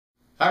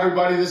Hi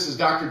everybody, this is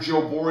Dr.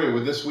 Joe Borio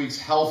with this week's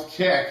Health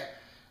Kick.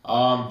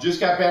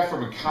 Just got back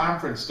from a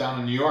conference down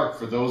in New York.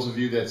 For those of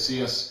you that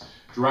see us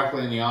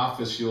directly in the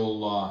office,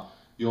 you'll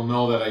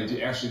know that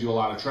I actually do a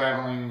lot of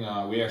traveling.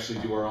 We actually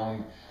do our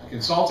own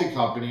consulting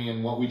company,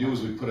 and what we do is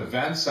we put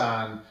events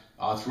on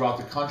throughout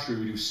the country.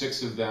 We do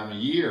 6 of them a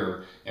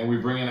year, and we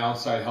bring in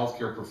outside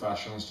healthcare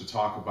professionals to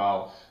talk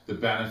about the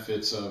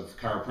benefits of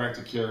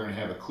chiropractic care and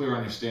have a clear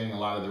understanding of a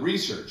lot of the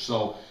research.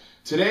 So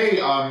today,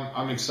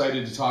 I'm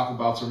excited to talk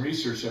about some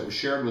research that was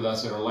shared with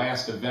us at our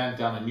last event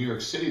down in New York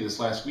City this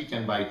last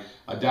weekend by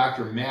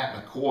Dr. Matt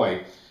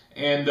McCoy.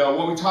 And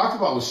what we talked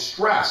about was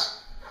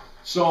stress.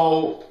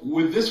 So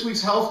with this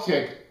week's Health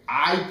Kick,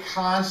 I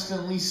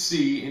constantly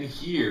see and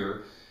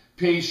hear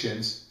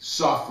patients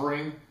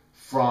suffering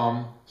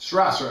from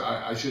stress, or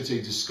I should say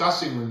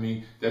discussing with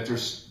me that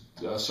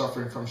they're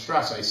suffering from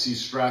stress. I see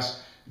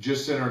stress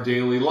just in our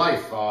daily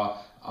life.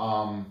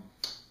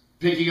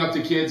 Picking up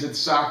the kids at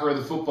soccer or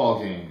the football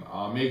game,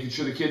 making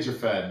sure the kids are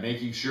fed,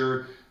 making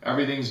sure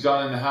everything's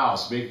done in the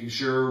house, making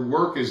sure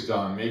work is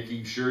done,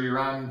 making sure you're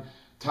on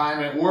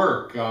time at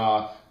work,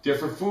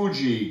 different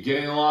Fuji,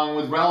 getting along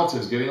with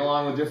relatives, getting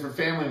along with different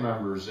family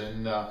members,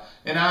 and on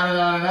and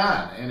on and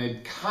on. And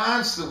it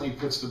constantly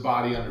puts the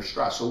body under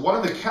stress. So one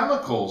of the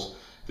chemicals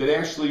that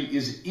actually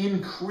is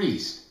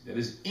increased,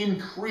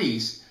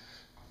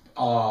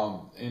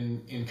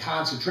 in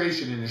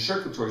concentration in your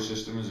circulatory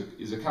system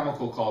is a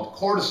chemical called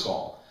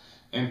cortisol.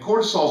 And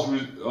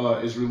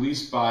cortisol is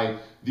released by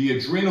the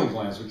adrenal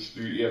glands, which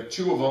you have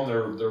 2 of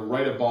them. They're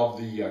right above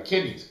the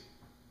kidneys.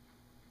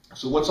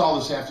 So what's all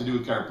this have to do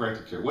with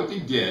chiropractic care? What they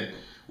did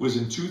was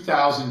in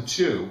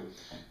 2002,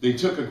 they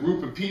took a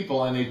group of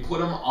people and they put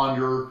them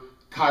under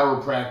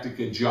chiropractic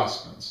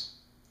adjustments.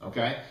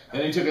 Okay?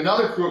 Then they took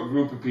another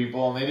group of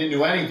people and they didn't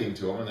do anything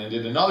to them, and they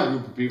did another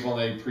group of people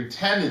and they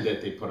pretended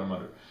that they put them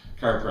under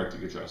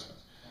chiropractic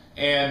adjustments,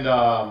 and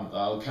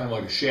kind of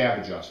like a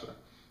shab adjustment.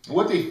 And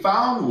what they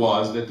found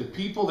was that the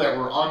people that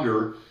were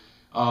under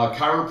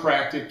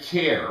chiropractic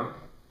care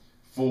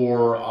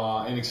for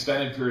an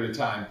extended period of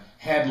time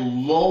had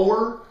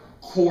lower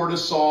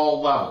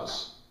cortisol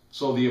levels.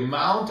 So the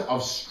amount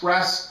of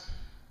stress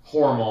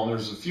hormone,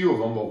 there's a few of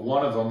them, but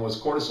one of them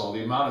was cortisol,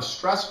 the amount of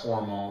stress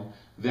hormone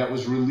that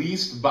was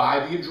released by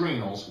the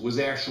adrenals was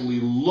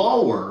actually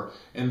lower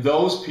in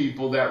those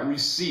people that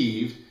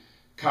received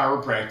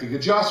chiropractic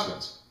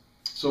adjustments.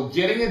 So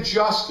getting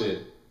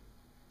adjusted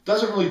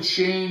doesn't really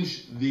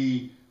change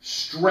the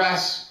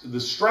stressor,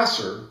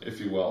 if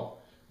you will,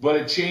 but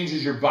it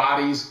changes your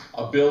body's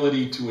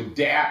ability to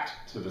adapt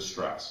to the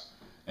stress.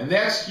 And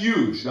that's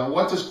huge. Now,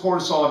 what does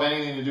cortisol have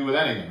anything to do with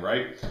anything,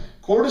 right?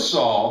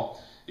 Cortisol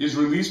is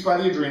released by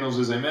the adrenals,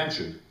 as I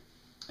mentioned.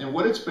 And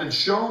what it's been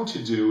shown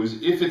to do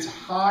is, if it's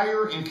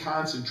higher in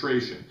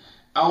concentration,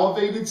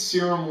 elevated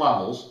serum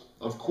levels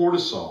of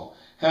cortisol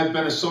have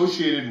been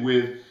associated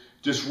with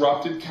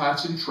disrupted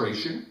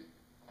concentration,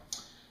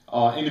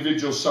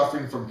 individuals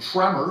suffering from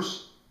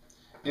tremors,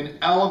 and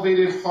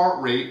elevated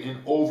heart rate and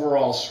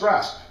overall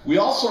stress. We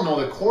also know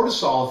that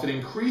cortisol, if it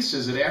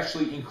increases, it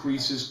actually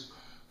increases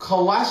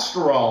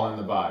cholesterol in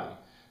the body.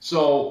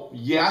 So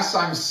yes,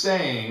 I'm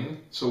saying,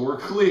 so we're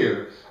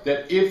clear,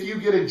 that if you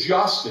get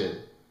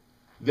adjusted,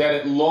 that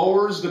it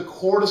lowers the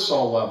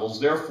cortisol levels,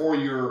 therefore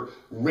your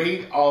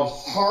rate of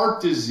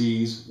heart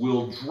disease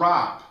will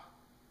drop.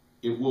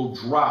 It will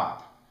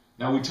drop.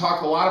 Now, we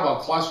talked a lot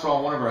about cholesterol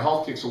in one of our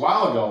health kicks a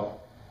while ago.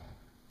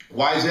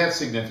 Why is that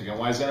significant?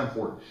 Why is that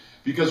important?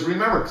 Because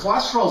remember,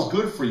 cholesterol is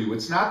good for you.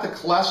 It's not the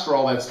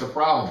cholesterol that's the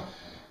problem.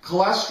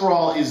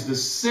 Cholesterol is the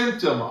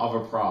symptom of a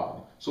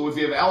problem. So if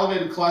you have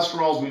elevated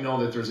cholesterols, we know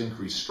that there's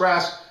increased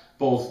stress,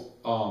 both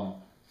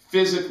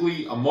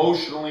physically,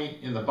 emotionally,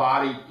 in the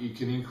body. It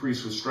can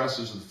increase with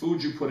stresses of the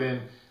food you put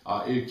in.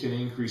 It can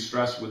increase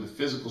stress with the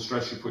physical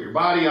stress you put your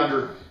body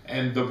under.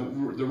 And the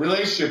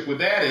relationship with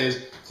that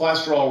is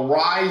cholesterol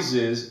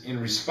rises in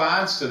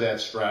response to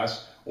that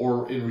stress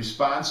or in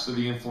response to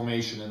the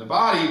inflammation in the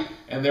body,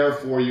 and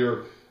therefore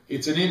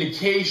it's an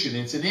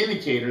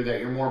indicator that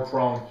you're more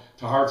prone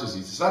to heart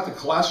disease. It's not the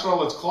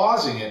cholesterol that's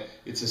causing it,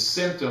 it's a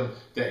symptom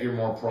that you're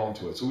more prone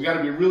to it. So we got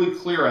to be really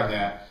clear on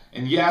that.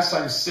 And yes,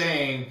 I'm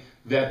saying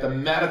that the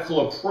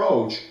medical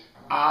approach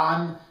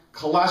on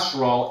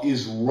cholesterol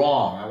is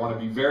wrong. I want to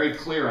be very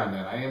clear on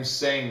that. I am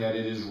saying that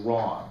it is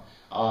wrong.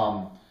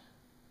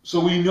 So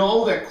we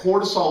know that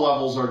cortisol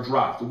levels are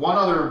dropped. One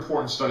other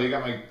important study, I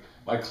got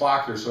my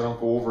clock here so I don't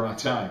go over on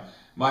time.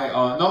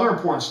 Another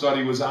important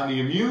study was on the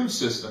immune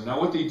system. Now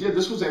what they did,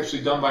 this was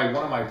actually done by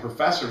one of my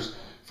professors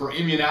for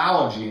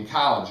immunology in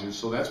college,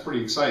 so that's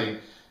pretty exciting.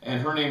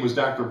 And her name was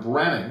Dr.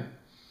 Brennan.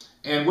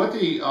 And what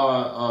they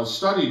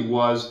studied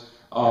was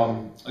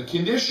a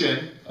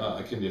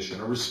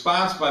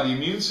response by the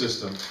immune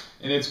system,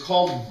 and it's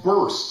called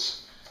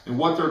bursts. And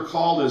what they're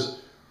called is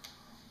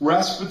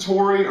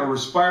respiratory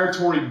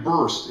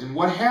burst. And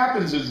what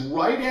happens is,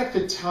 right at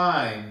the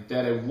time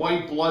that a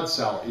white blood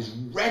cell is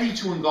ready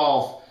to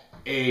engulf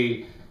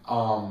a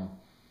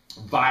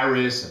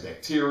virus, a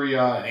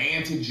bacteria, an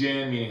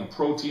antigen, meaning a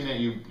protein that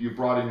you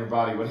brought in your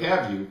body, what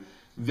have you,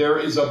 there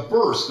is a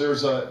burst.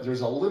 There's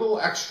a little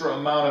extra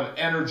amount of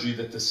energy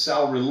that the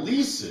cell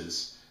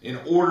releases in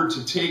order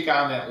to take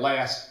on that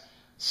last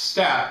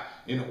step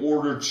in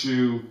order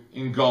to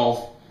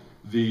engulf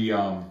the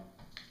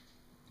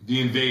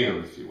invader,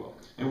 if you will.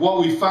 And what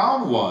we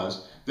found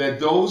was that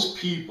those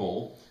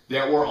people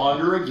that were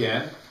under,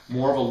 again,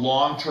 more of a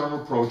long-term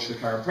approach to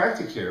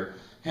chiropractic care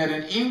had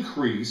an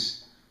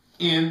increase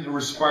in the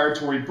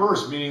respiratory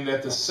burst, meaning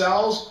that the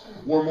cells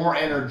were more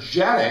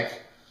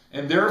energetic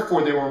and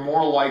therefore they were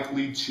more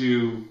likely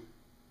to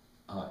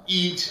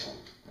eat,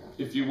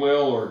 if you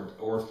will,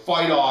 or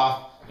fight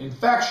off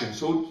infection.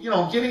 So,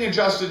 getting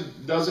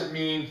adjusted doesn't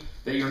mean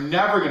that you're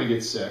never going to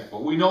get sick,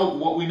 but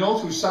what we know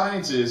through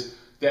science is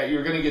that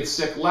you're going to get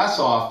sick less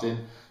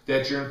often,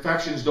 that your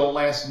infections don't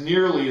last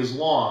nearly as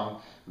long,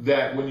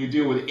 that when you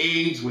deal with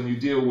AIDS, when you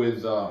deal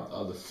with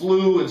the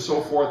flu and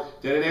so forth,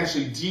 that it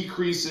actually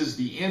decreases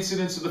the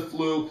incidence of the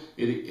flu.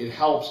 It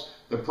helps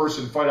the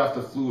person fight off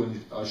the flu in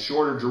a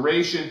shorter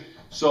duration.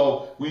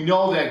 So we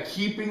know that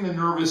keeping the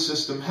nervous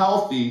system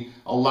healthy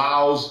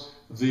allows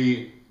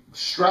the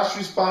stress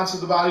response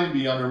of the body to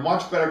be under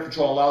much better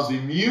control, allows the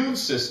immune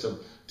system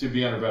to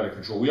be under better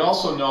control. We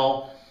also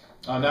know,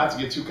 not to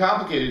get too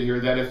complicated here,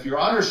 that if you're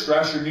under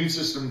stress, your immune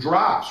system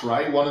drops,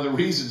 right? One of the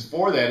reasons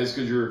for that is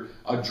because your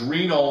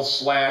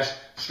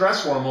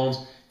adrenal/stress hormones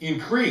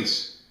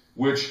increase,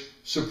 which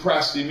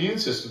suppress the immune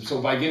system.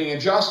 So by getting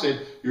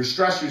adjusted, your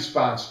stress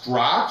response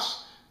drops.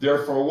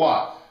 Therefore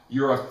what?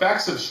 Your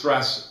effects of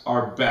stress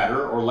are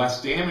better or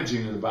less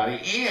damaging to the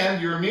body,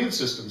 and your immune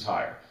system's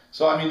higher.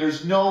 So, I mean,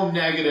 there's no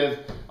negative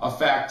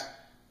effect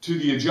to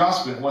the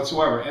adjustment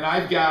whatsoever. And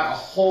I've got a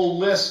whole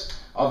list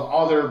of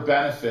other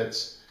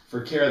benefits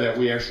for care that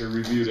we actually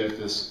reviewed at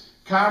this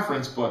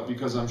conference, but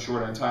because I'm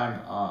short on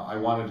time, I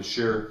wanted to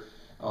share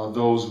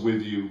those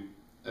with you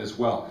as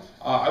well.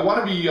 I want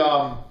to be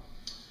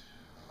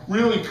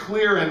really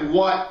clear in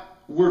what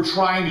we're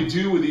trying to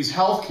do with these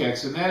health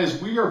kicks, and that is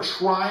we are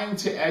trying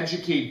to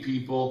educate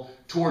people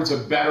towards a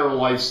better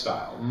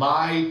lifestyle.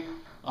 My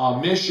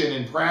mission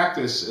in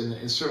practice, and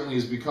it certainly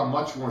has become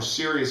much more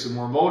serious and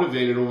more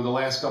motivated over the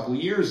last couple of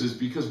years, is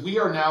because we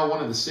are now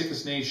one of the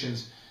sickest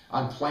nations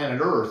on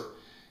planet Earth,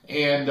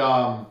 and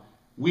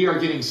we are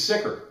getting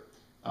sicker.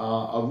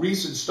 A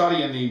recent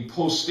study in the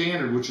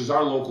Post-Standard, which is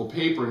our local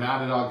paper in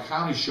Onondaga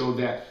County, showed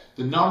that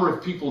the number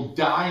of people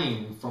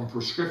dying from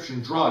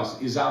prescription drugs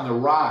is on the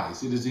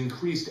rise. It has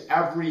increased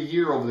every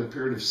year over the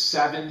period of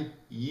 7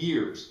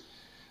 years.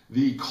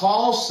 The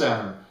call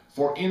center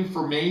for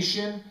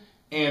information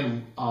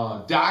and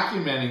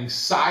documenting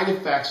side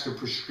effects to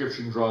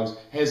prescription drugs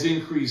has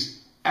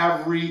increased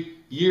every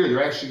year.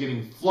 They're actually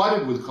getting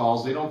flooded with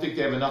calls. They don't think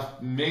they have enough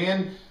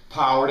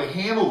manpower to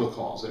handle the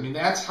calls. I mean,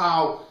 that's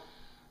how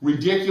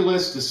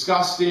ridiculous,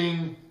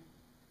 disgusting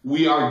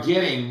we are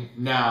getting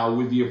now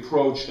with the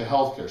approach to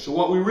healthcare. So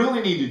what we really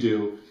need to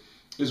do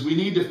is we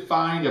need to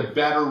find a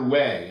better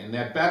way, and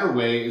that better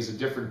way is a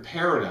different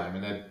paradigm,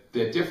 and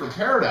that different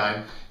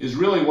paradigm is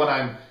really what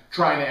I'm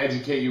trying to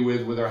educate you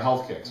with our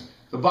health kicks.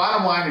 The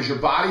bottom line is your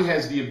body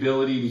has the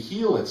ability to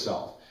heal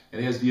itself.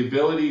 It has the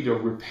ability to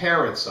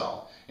repair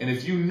itself. And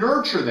if you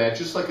nurture that,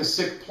 just like a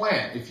sick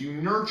plant, if you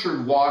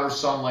nurture water,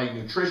 sunlight,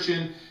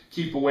 nutrition,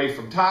 keep away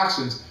from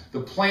toxins,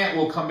 the plant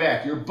will come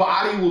back. Your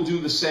body will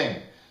do the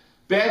same.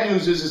 Bad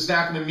news is it's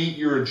not going to meet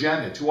your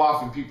agenda. Too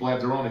often people have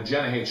their own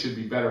agenda. Hey, it should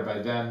be better by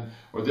then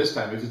or this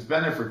time. If it's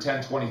been there for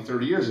 10, 20,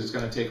 30 years, it's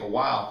going to take a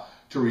while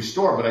to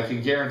restore. But I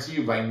can guarantee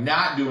you by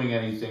not doing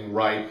anything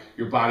right,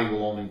 your body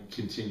will only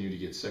continue to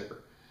get sicker.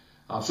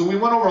 So we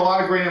went over a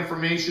lot of great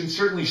information.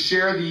 Certainly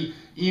share the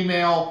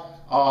email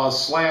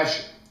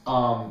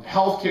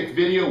 /health kick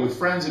video with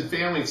friends and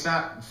family. It's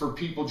not for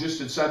people just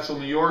in Central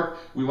New York.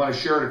 We want to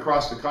share it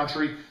across the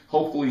country.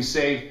 Hopefully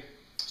save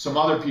some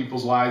other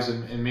people's lives,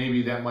 and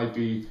maybe that might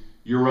be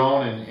your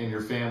own and your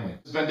family.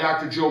 This has been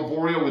Dr. Joe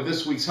Borio with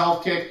this week's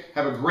Health Kick.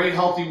 Have a great,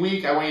 healthy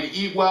week. I want you to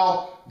eat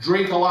well,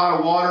 drink a lot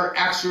of water,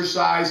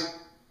 exercise.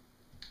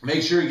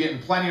 Make sure you're getting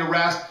plenty of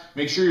rest.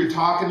 Make sure you're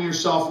talking to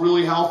yourself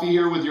really healthy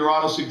here with your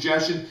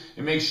auto-suggestion,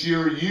 and make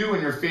sure you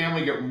and your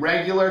family get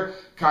regular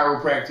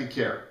chiropractic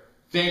care.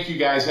 Thank you,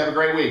 guys. Have a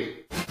great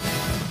week.